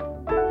stuck?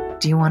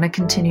 Do you want to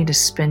continue to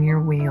spin your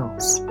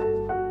wheels?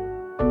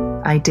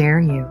 I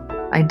dare you.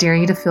 I dare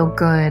you to feel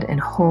good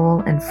and whole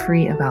and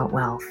free about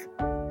wealth.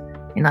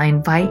 And I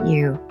invite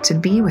you to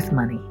be with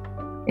money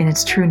in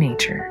its true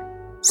nature,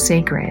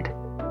 sacred,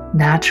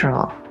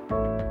 natural,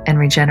 and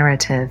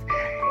regenerative.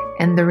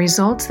 And the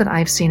results that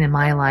I've seen in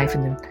my life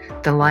and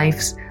the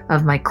lives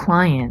of my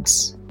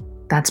clients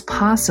that's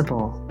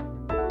possible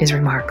is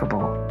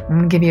remarkable. I'm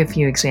going to give you a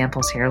few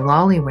examples here.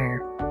 Lollyware,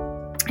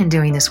 in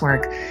doing this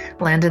work,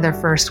 landed their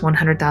first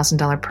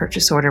 $100,000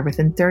 purchase order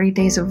within 30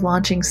 days of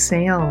launching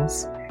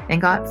sales and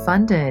got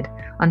funded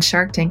on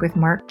Shark Tank with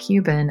Mark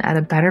Cuban at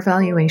a better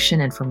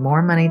valuation and for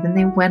more money than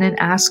they went in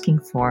asking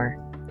for.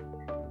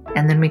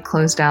 And then we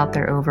closed out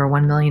their over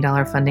 $1 million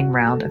funding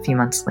round a few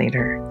months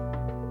later.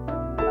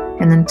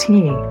 And then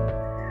T,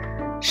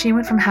 she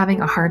went from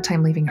having a hard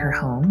time leaving her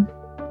home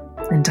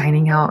and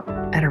dining out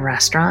at a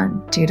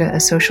restaurant due to a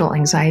social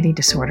anxiety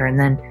disorder, and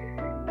then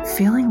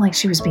feeling like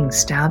she was being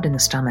stabbed in the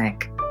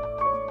stomach,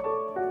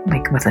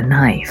 like with a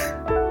knife,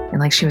 and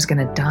like she was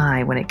going to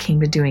die when it came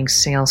to doing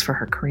sales for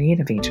her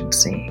creative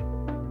agency.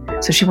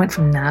 So she went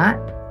from that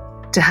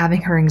to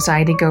having her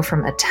anxiety go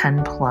from a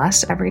 10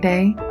 plus every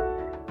day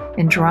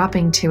and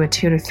dropping to a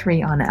 2 to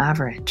 3 on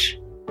average.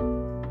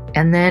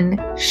 And then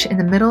in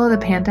the middle of the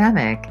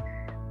pandemic,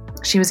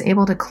 she was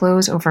able to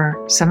close over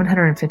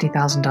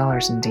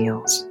 $750,000 in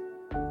deals.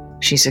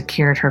 She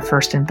secured her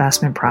first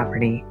investment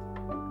property.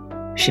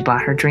 She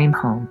bought her dream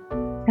home,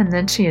 and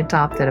then she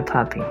adopted a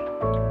puppy.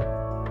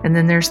 And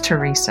then there's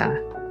Teresa,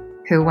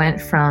 who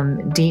went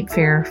from deep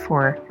fear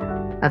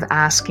of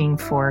asking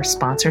for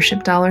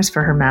sponsorship dollars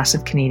for her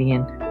massive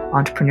Canadian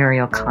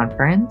entrepreneurial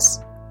conference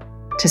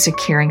to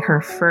securing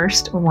her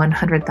first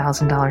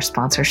 $100,000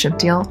 sponsorship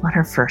deal on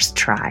her first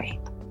try.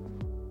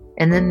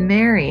 And then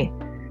Mary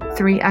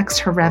 3x'd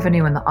her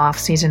revenue in the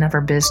off-season of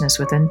her business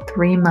within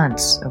 3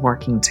 months of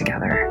working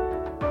together.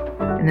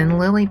 And then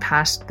Lily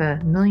passed the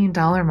 $1 million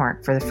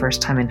mark for the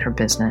first time in her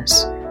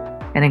business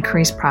and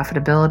increased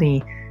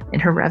profitability in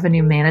her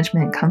revenue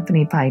management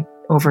company by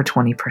over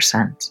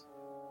 20%.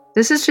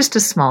 This is just a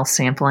small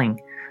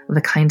sampling of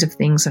the kinds of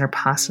things that are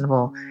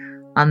possible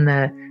on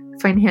the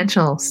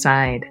financial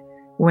side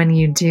when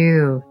you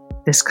do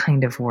this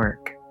kind of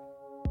work.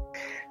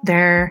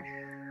 There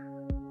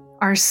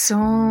are so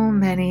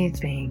many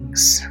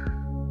things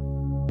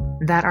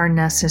that are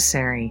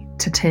necessary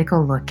to take a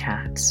look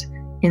at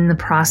in the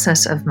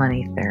process of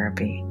money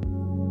therapy.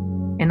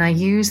 And I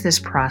use this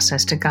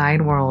process to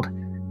guide world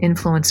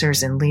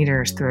influencers and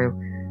leaders through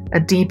a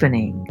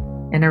deepening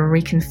and a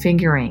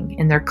reconfiguring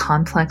in their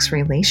complex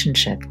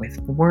relationship with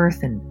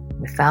worth and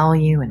with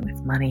value and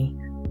with money,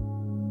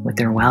 with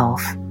their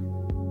wealth.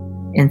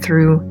 And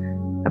through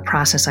a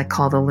process I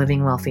call the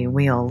Living Wealthy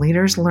Wheel,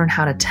 leaders learn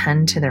how to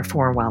tend to their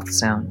 4 wealth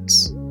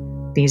zones,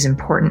 these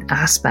important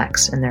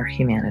aspects in their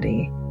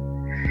humanity.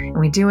 And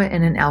we do it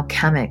in an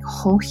alchemic,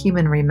 whole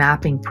human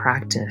remapping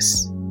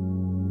practice.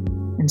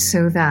 And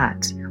so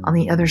that on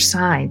the other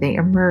side, they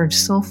emerge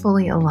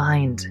soulfully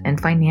aligned and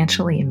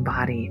financially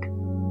embodied,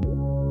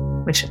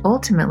 which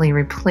ultimately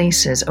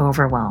replaces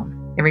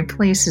overwhelm. It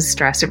replaces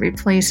stress. It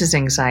replaces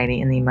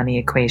anxiety in the money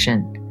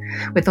equation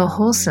with a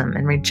wholesome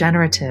and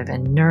regenerative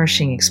and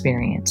nourishing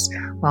experience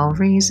while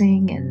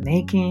raising and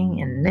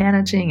making and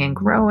managing and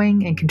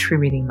growing and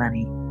contributing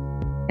money.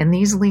 And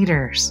these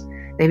leaders,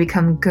 they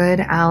become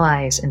good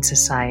allies in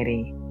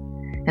society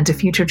and to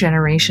future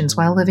generations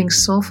while living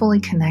soulfully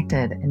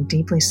connected and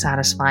deeply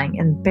satisfying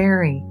and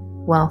very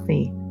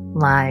wealthy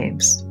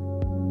lives.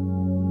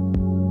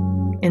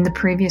 In the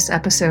previous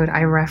episode,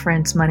 I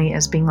referenced money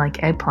as being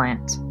like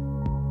eggplant.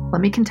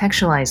 Let me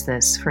contextualize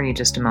this for you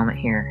just a moment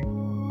here.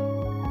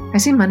 I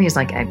see money as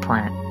like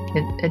eggplant.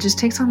 It just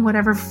takes on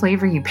whatever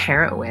flavor you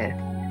pair it with.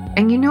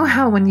 And you know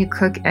how when you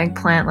cook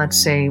eggplant,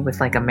 let's say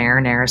with like a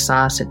marinara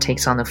sauce, it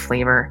takes on the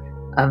flavor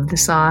of the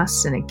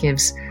sauce and it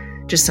gives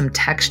just some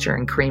texture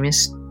and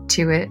creaminess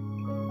to it?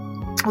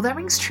 Well, that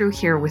rings true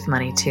here with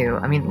money too.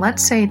 I mean,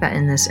 let's say that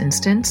in this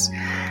instance,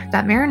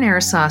 that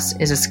marinara sauce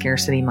is a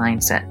scarcity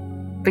mindset.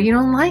 But you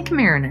don't like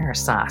marinara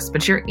sauce,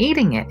 but you're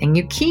eating it and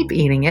you keep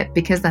eating it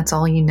because that's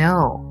all you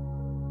know.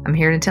 I'm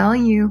here to tell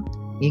you,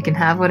 you can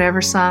have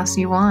whatever sauce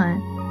you want.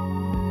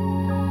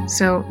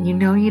 So you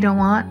know you don't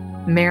want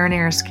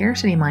marinara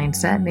scarcity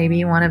mindset. Maybe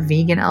you want a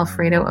vegan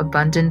Alfredo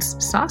abundance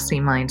saucy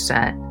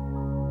mindset.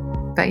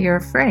 But you're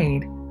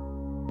afraid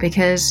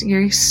because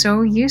you're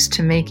so used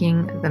to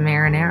making the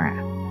marinara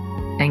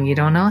and you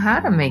don't know how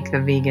to make the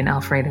vegan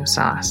Alfredo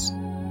sauce.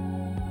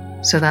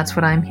 So that's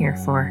what I'm here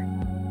for,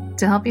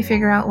 to help you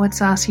figure out what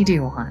sauce you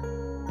do want,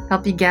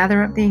 help you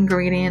gather up the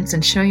ingredients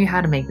and show you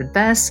how to make the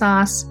best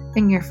sauce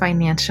in your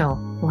financial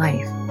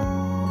life.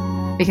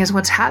 Because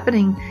what's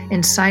happening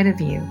inside of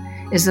you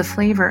is the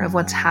flavor of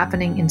what's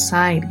happening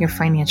inside your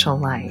financial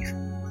life.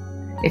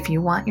 If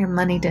you want your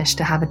money dish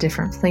to have a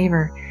different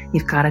flavor,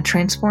 you've got to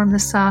transform the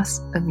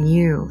sauce of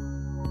you.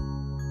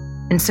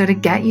 And so to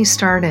get you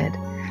started,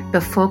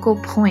 the focal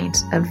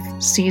point of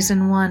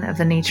season 1 of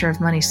The Nature of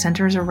Money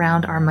centers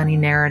around our money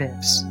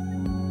narratives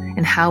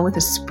and how, with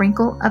a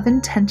sprinkle of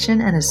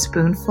intention and a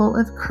spoonful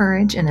of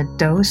courage and a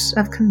dose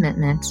of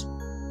commitment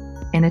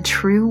and a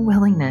true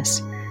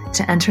willingness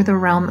to enter the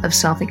realm of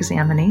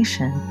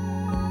self-examination,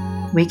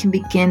 we can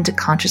begin to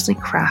consciously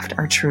craft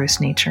our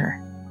truest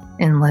nature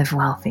and live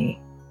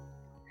wealthy.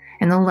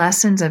 And the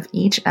lessons of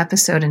each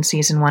episode in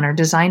season 1 are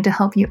designed to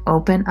help you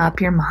open up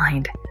your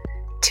mind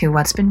to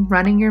what's been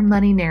running your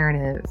money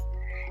narrative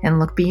and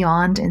look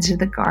beyond into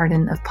the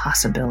garden of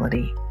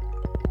possibility.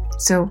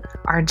 So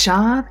our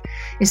job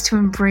is to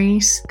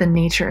embrace the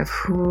nature of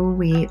who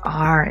we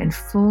are and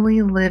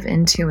fully live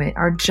into it.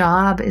 Our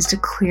job is to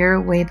clear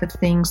away the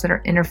things that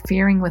are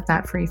interfering with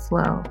that free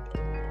flow.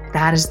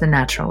 That is the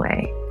natural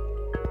way.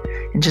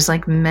 And just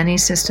like many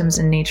systems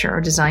in nature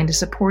are designed to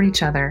support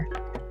each other,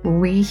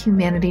 we,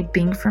 humanity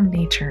being from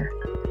nature,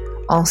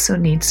 also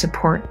need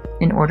support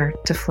in order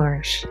to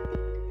flourish.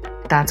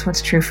 That's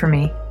what's true for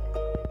me,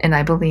 and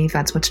I believe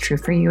that's what's true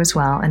for you as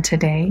well. And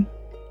today,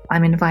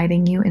 I'm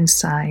inviting you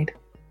inside.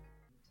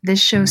 This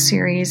show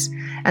series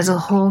as a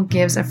whole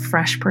gives a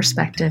fresh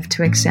perspective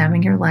to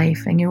examine your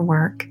life and your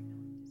work.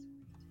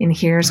 And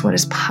here's what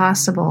is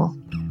possible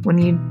when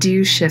you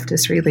do shift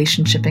this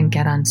relationship and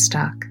get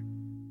unstuck.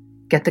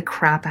 Get the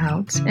crap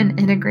out and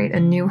integrate a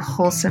new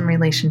wholesome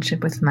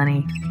relationship with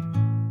money.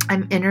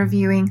 I'm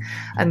interviewing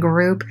a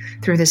group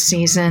through the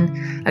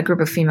season, a group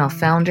of female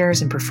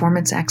founders and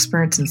performance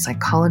experts and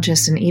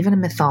psychologists and even a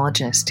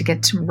mythologist to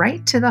get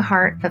right to the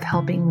heart of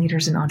helping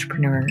leaders and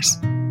entrepreneurs.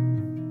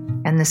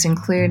 And this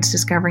includes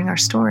discovering our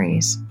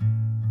stories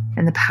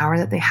and the power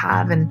that they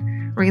have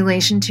in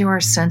relation to our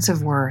sense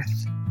of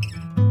worth,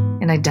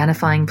 and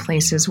identifying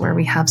places where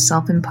we have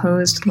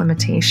self-imposed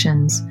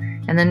limitations,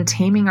 and then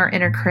taming our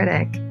inner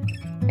critic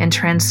and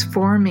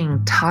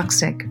transforming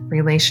toxic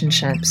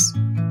relationships.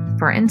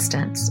 For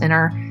instance, in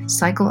our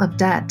cycle of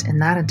debt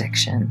and that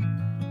addiction,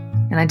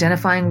 and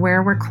identifying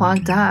where we're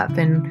clogged up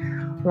in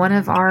one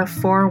of our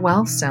 4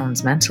 wealth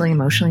zones, mentally,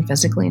 emotionally,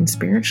 physically, and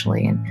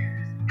spiritually, and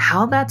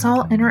how that's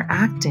all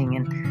interacting,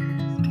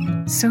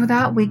 and so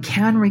that we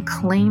can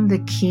reclaim the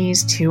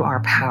keys to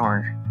our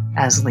power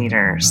as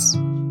leaders.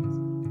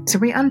 So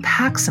we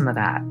unpack some of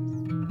that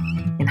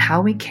and how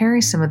we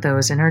carry some of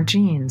those in our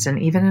genes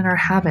and even in our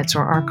habits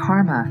or our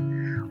karma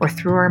or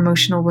through our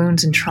emotional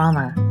wounds and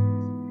trauma,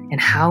 and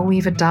how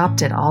we've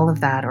adopted all of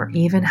that, or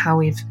even how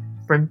we've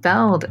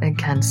rebelled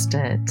against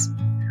it,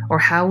 or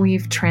how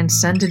we've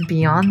transcended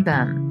beyond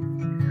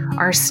them,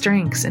 our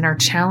strengths and our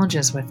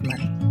challenges with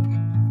money,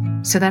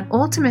 so that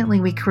ultimately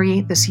we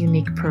create this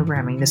unique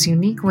programming, this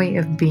unique way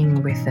of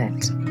being with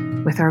it,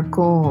 with our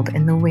gold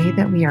in the way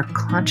that we are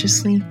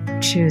consciously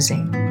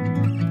choosing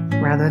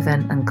rather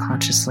than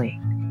unconsciously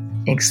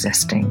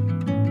existing.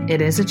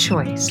 It is a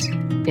choice.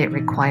 It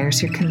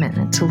requires your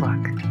commitment to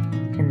look.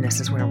 And this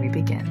is where we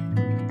begin.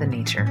 The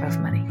Nature of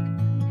Money.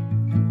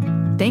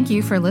 Thank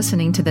you for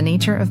listening to The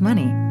Nature of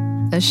Money,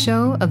 a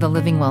show of the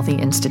Living Wealthy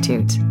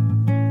Institute.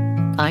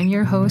 I'm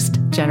your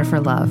host, Jennifer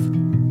Love.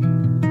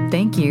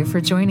 Thank you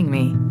for joining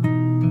me.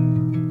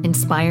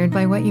 Inspired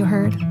by what you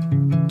heard?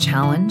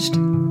 Challenged?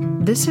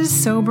 This is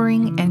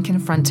sobering and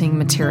confronting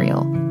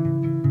material.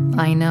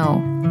 I know.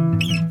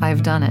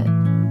 I've done it,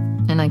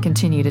 and I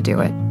continue to do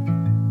it.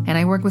 And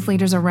I work with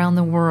leaders around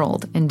the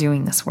world in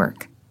doing this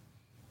work.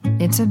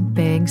 It's a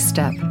big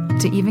step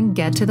to even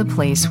get to the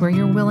place where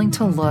you're willing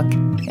to look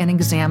and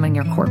examine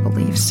your core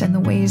beliefs and the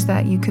ways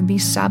that you could be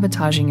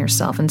sabotaging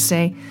yourself and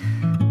say,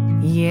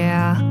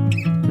 yeah,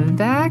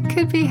 that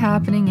could be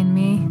happening in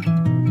me.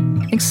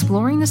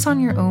 Exploring this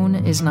on your own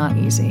is not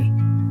easy.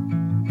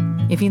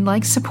 If you'd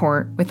like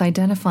support with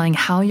identifying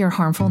how your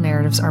harmful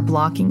narratives are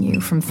blocking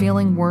you from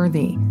feeling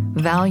worthy,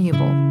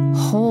 valuable,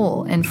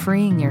 whole, and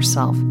freeing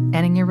yourself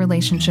and in your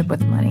relationship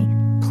with money,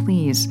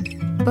 please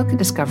book a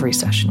discovery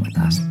session with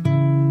us.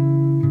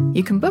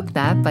 You can book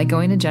that by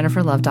going to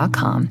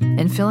jenniferlove.com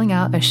and filling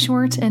out a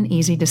short and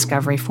easy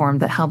discovery form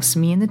that helps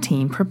me and the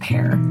team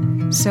prepare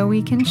so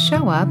we can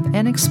show up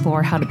and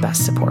explore how to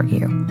best support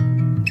you.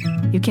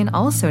 You can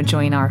also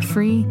join our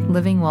free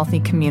Living Wealthy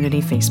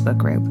community Facebook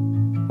group,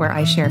 where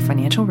I share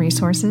financial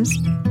resources,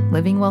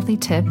 living wealthy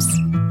tips,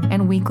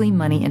 and weekly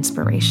money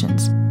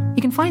inspirations.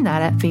 You can find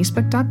that at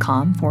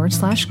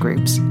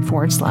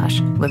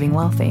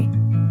facebook.com/groups/livingwealthy.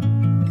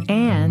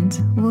 And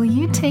will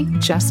you take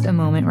just a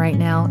moment right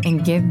now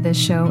and give this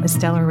show a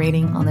stellar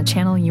rating on the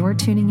channel you're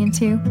tuning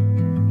into?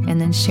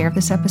 And then share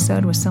this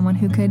episode with someone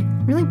who could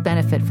really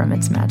benefit from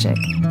its magic.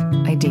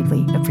 I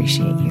deeply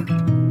appreciate you.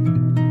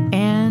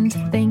 And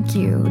thank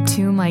you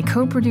to my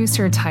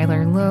co-producer,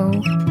 Tyler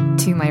Lowe,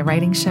 to my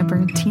writing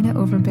shepherd, Tina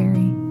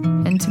Overberry,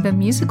 and to the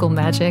musical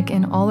magic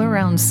and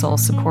all-around soul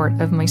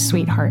support of my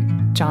sweetheart,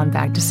 John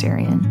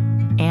Bagdasarian,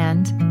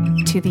 and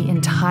to the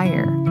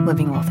entire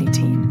Living Wealthy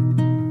team.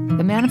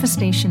 The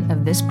manifestation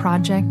of this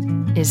project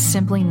is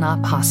simply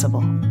not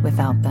possible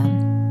without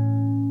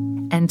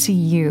them. And to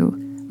you,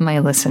 my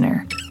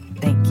listener,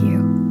 thank you.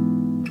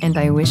 And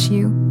I wish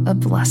you a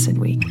blessed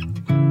week.